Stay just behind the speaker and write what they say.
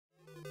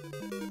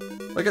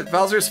Look at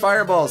Bowser's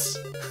fireballs.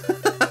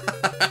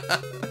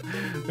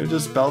 They're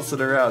just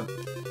bouncing around.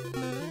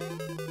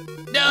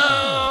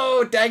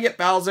 No! Dang it,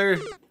 Bowser.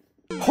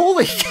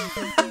 Holy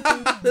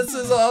cow! This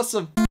is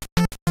awesome.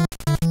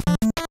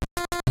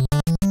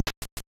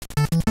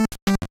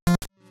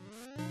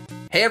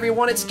 Hey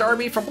everyone, it's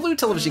Darby from Blue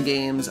Television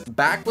Games,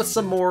 back with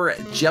some more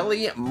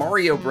Jelly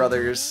Mario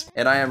Brothers,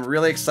 and I am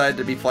really excited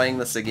to be playing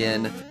this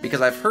again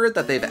because I've heard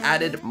that they've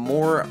added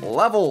more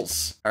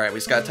levels. Alright, we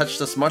just gotta touch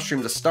this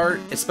mushroom to start.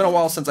 It's been a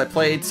while since I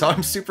played, so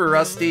I'm super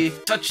rusty.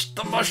 Touch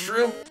the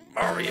mushroom,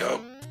 Mario.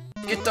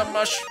 Get the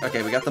mushroom.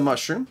 Okay, we got the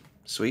mushroom.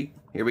 Sweet,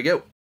 here we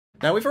go.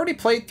 Now we've already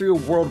played through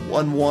World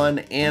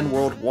 1-1 and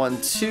World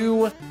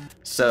 1-2,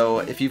 so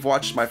if you've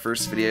watched my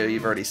first video,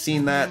 you've already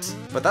seen that,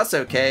 but that's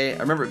okay. I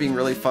remember it being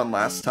really fun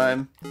last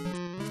time.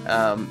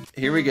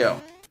 Here we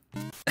go.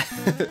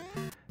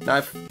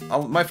 Now,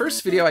 my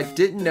first video, I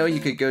didn't know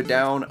you could go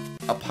down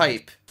a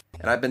pipe,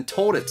 and I've been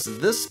told it's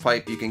this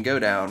pipe you can go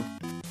down,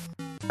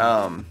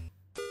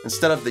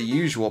 instead of the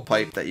usual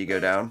pipe that you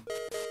go down.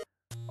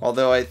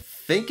 Although I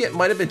think it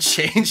might have been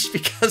changed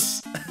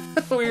because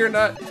we are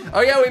not...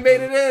 Oh yeah, we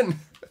made it in!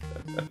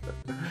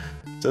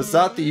 So it's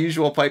not the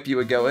usual pipe you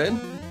would go in.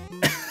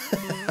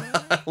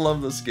 I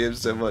love this game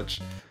so much.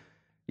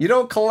 You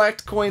don't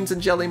collect coins in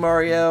Jelly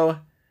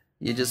Mario,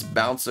 you just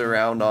bounce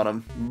around on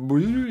them.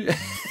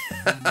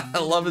 I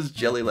love his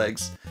jelly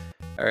legs.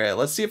 Alright,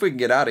 let's see if we can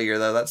get out of here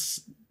though,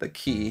 that's the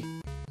key.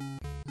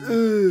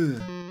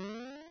 Ugh.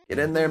 Get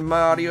in there,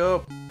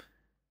 Mario.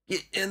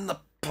 Get in the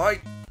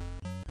pipe.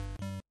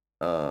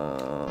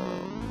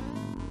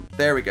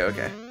 There we go,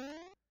 okay.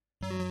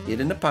 Get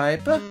in the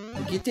pipe.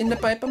 Get in the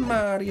pipe,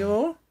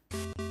 Mario.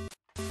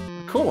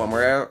 Cool, and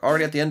we're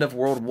already at the end of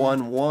World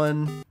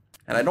 1-1,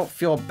 and I don't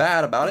feel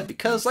bad about it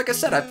because, like I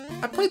said,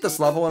 I played this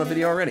level in a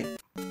video already.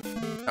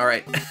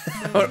 Alright,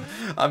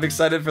 I'm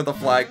excited for the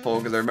flagpole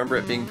because I remember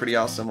it being pretty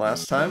awesome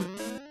last time.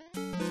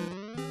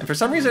 And for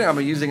some reason I'm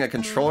using a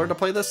controller to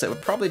play this. It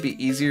would probably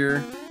be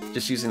easier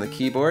just using the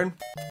keyboard.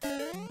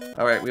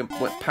 Alright, we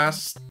went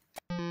past...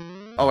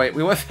 Oh wait,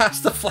 we went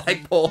past the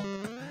flagpole.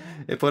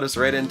 It put us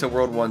right into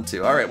World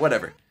 1-2. Alright,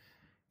 whatever.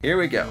 Here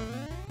we go.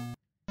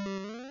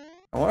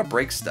 I want to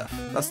break stuff.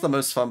 That's the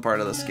most fun part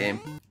of this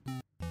game.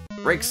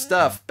 Break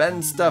stuff,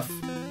 bend stuff.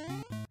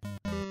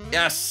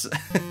 Yes!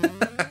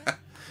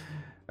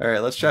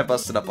 Alright, let's try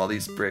busting up all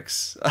these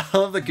bricks. I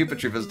love the Koopa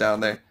Troopas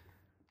down there.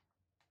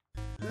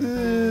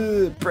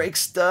 Break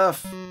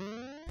stuff.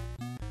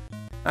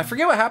 I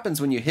forget what happens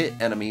when you hit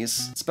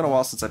enemies. It's been a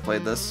while since I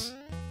played this.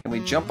 Can we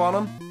jump on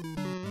them?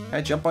 Can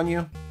I jump on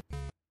you?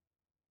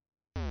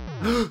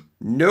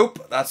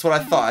 Nope, that's what I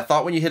thought. I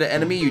thought when you hit an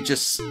enemy, you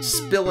just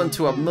spill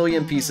into a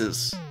million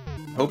pieces.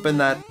 Hoping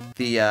that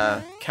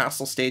the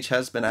castle stage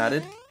has been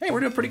added. Hey, we're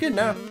doing pretty good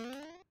now.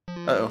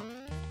 Uh-oh.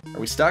 Are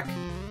we stuck?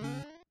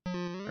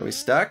 Are we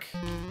stuck?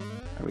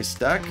 Are we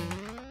stuck?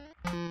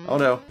 Oh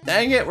no.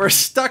 Dang it, we're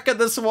stuck at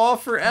this wall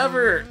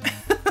forever!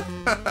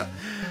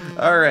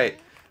 Alright,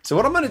 so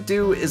what I'm gonna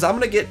do is I'm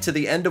gonna get to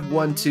the end of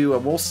 1-2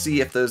 and we'll see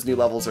if those new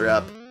levels are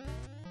up.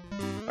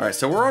 Alright,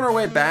 so we're on our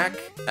way back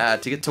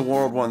to get to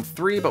World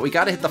 1-3, but we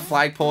gotta hit the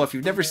flagpole. If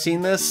you've never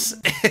seen this,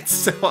 it's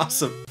so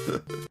awesome.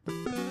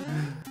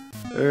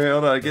 Alright,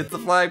 hold on. Get the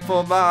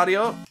flagpole,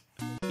 Mario.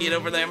 Get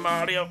over there,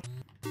 Mario.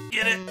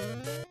 Get it.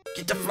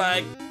 Get the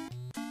flag.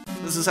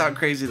 This is how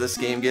crazy this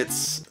game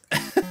gets.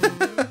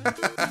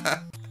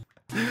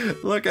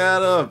 Look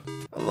at him.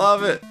 I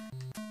love it.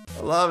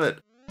 I love it.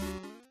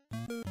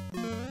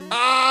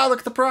 Ah, look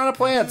at the piranha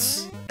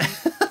plants.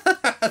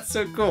 That's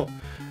so cool.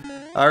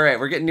 Alright,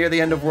 we're getting near the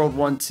end of World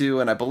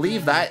 1-2, and I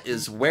believe that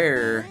is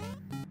where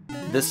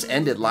this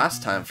ended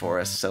last time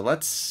for us. So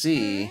let's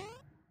see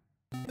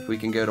if we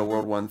can go to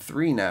World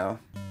 1-3 now.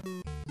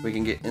 We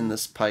can get in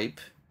this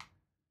pipe.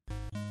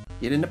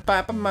 Get in the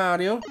pipe,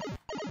 Mario.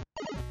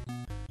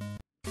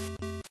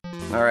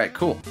 Alright,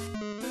 cool.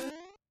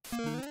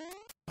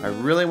 I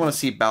really want to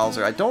see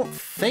Bowser. I don't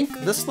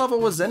think this level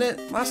was in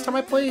it last time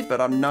I played,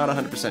 but I'm not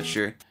 100%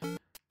 sure.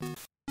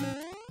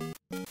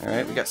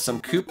 Alright, we got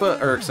some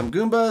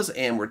Goombas,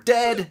 and we're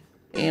dead,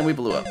 and we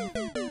blew up.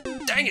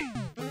 Dang it!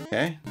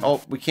 Okay.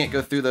 Oh, we can't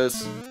go through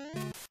those.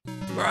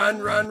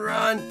 Run, run,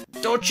 run!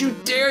 Don't you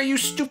dare, you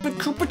stupid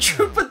Koopa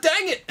Troopa!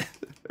 Dang it!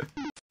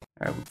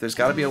 Alright, there's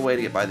gotta be a way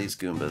to get by these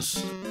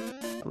Goombas.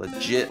 A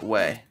legit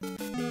way.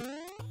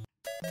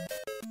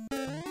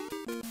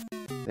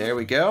 There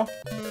we go.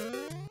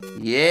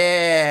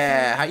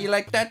 Yeah! How you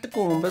like that, the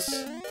Goombas?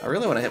 I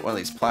really want to hit one of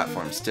these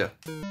platforms, too.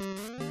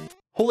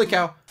 Holy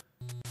cow!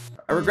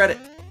 I regret it.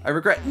 I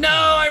regret. No,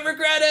 I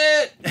regret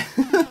it!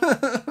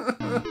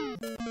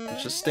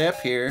 Let's just stay up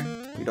here.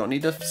 We don't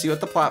need to see what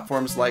the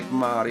platform's like,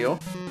 Mario.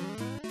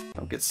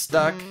 Don't get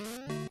stuck.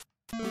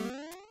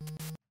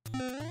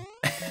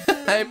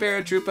 Hey,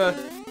 Paratroopa.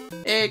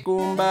 Hey,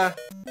 Goomba.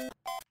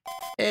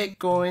 Hey,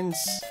 coins.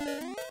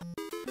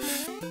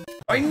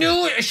 I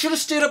knew it! I should have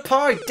stayed up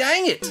high!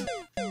 Dang it!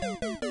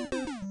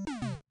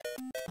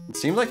 It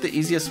seemed like the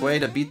easiest way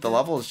to beat the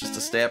level is just to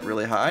stay up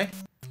really high.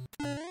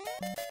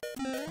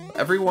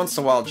 Every once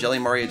in a while, Jelly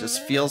Mario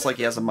just feels like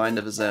he has a mind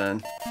of his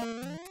own.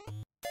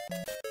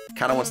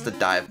 Kinda wants to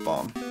dive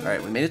bomb.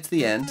 Alright, we made it to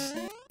the end.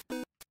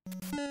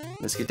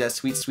 Let's get that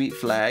sweet, sweet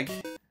flag.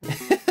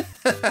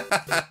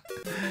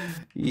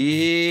 Yeah!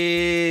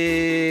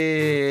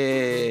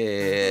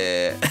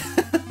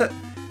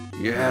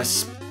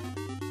 Yes!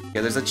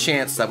 Yeah, there's a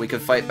chance that we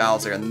could fight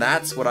Bowser, and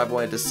that's what I've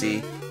wanted to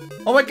see.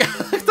 Oh my god,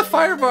 look at the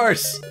fire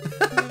bars!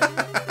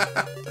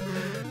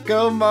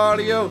 Go,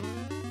 Mario!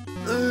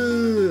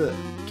 Ugh,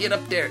 get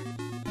up there!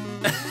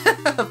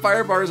 The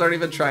fire bars aren't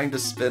even trying to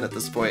spin at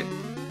this point.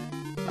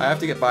 I have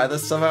to get by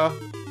this somehow.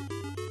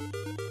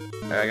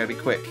 Alright, I gotta be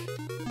quick.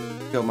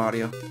 Go,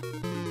 Mario.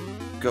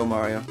 Go,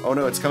 Mario. Oh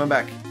no, it's coming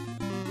back.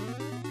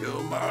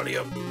 Go,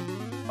 Mario.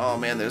 Oh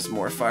man, there's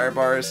more fire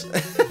bars.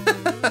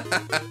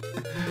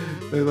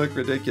 They look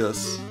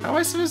ridiculous. How am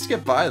I supposed to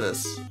get by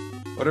this?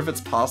 What if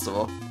it's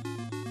possible?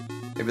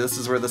 Maybe this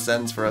is where this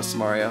ends for us,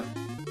 Mario.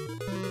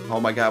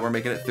 Oh my god, we're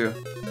making it through.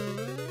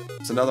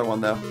 It's another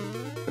one, though.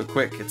 Go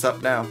quick, it's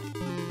up now.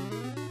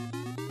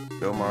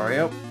 Go,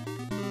 Mario.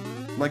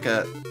 I'm like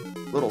a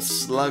little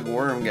slug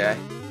worm guy.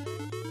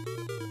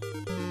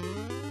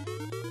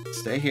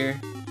 Stay here.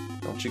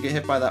 Don't you get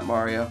hit by that,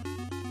 Mario.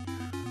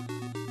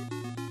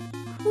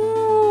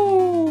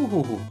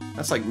 Ooh,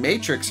 that's like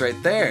Matrix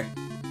right there.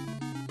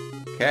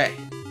 Okay.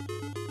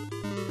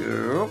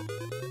 Go.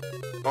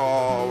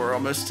 Oh, we're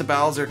almost to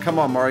Bowser. Come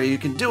on, Mario, you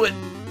can do it.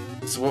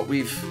 This is what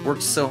we've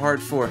worked so hard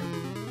for.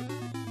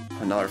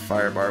 Another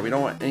fire bar. We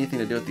don't want anything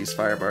to do with these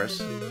fire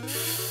bars.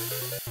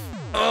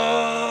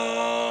 Oh,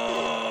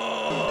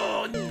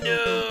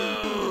 no.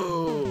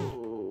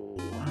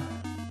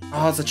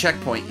 Oh, it's a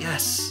checkpoint.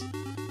 Yes.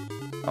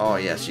 Oh,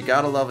 yes. You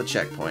gotta love a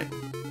checkpoint.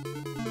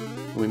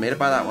 We made it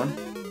by that one.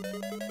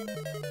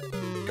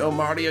 Go,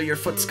 Mario. Your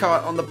foot's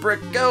caught on the brick.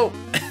 Go.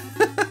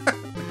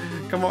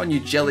 Come on, you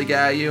jelly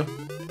guy, you.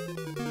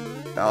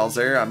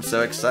 Bowser, I'm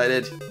so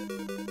excited.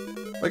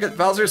 Look at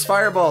Bowser's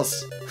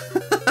fireballs.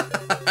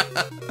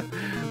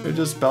 They're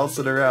just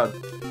bouncing around.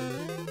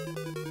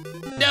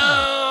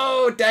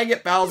 No! Dang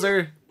it,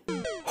 Bowser.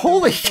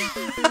 Holy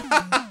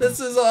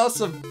this is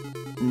awesome.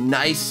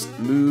 Nice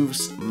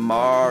moves,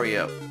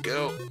 Mario.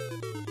 Go.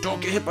 Don't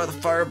get hit by the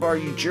fire bar,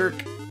 you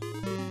jerk.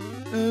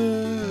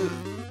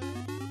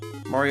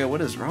 Mario,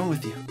 what is wrong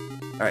with you?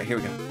 Alright, here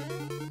we go.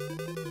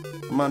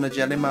 Come on,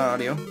 Jelly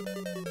Mario.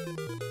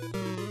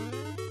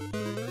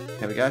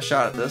 Okay, we got a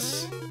shot at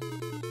this.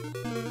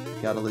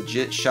 Got a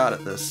legit shot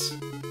at this.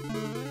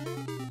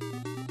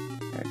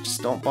 Alright,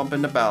 just don't bump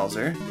into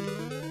Bowser.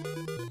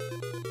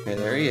 Okay,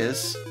 there he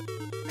is.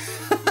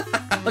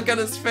 Look at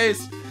his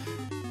face.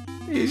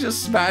 He's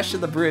just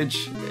smashing the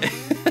bridge.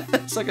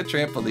 It's like a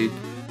trampoline.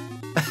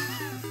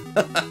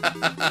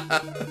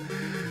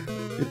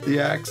 Get the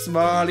axe,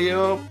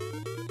 Mario.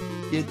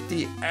 Get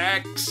the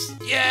axe.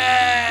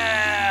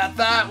 Yeah!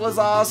 That was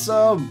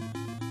awesome!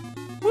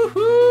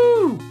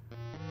 Woohoo!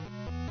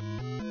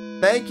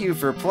 Thank you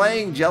for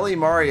playing Jelly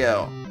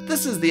Mario.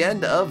 This is the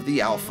end of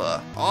the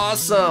alpha.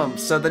 Awesome!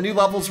 So the new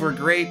levels were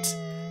great.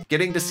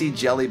 Getting to see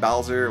Jelly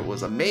Bowser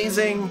was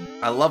amazing.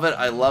 I love it,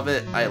 I love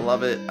it, I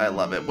love it, I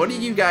love it. What do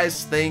you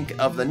guys think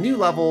of the new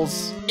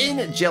levels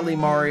in Jelly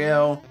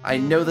Mario? I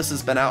know this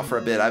has been out for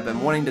a bit. I've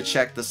been wanting to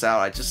check this out.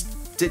 I just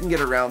didn't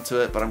get around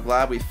to it, but I'm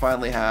glad we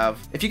finally have.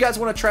 If you guys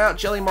want to try out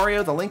Jelly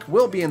Mario, the link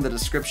will be in the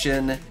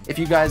description. If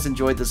you guys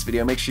enjoyed this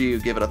video, make sure you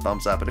give it a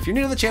thumbs up. And if you're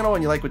new to the channel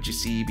and you like what you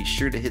see, be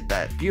sure to hit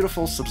that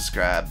beautiful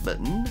subscribe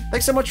button.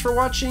 Thanks so much for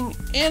watching,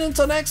 and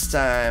until next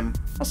time,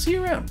 I'll see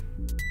you around.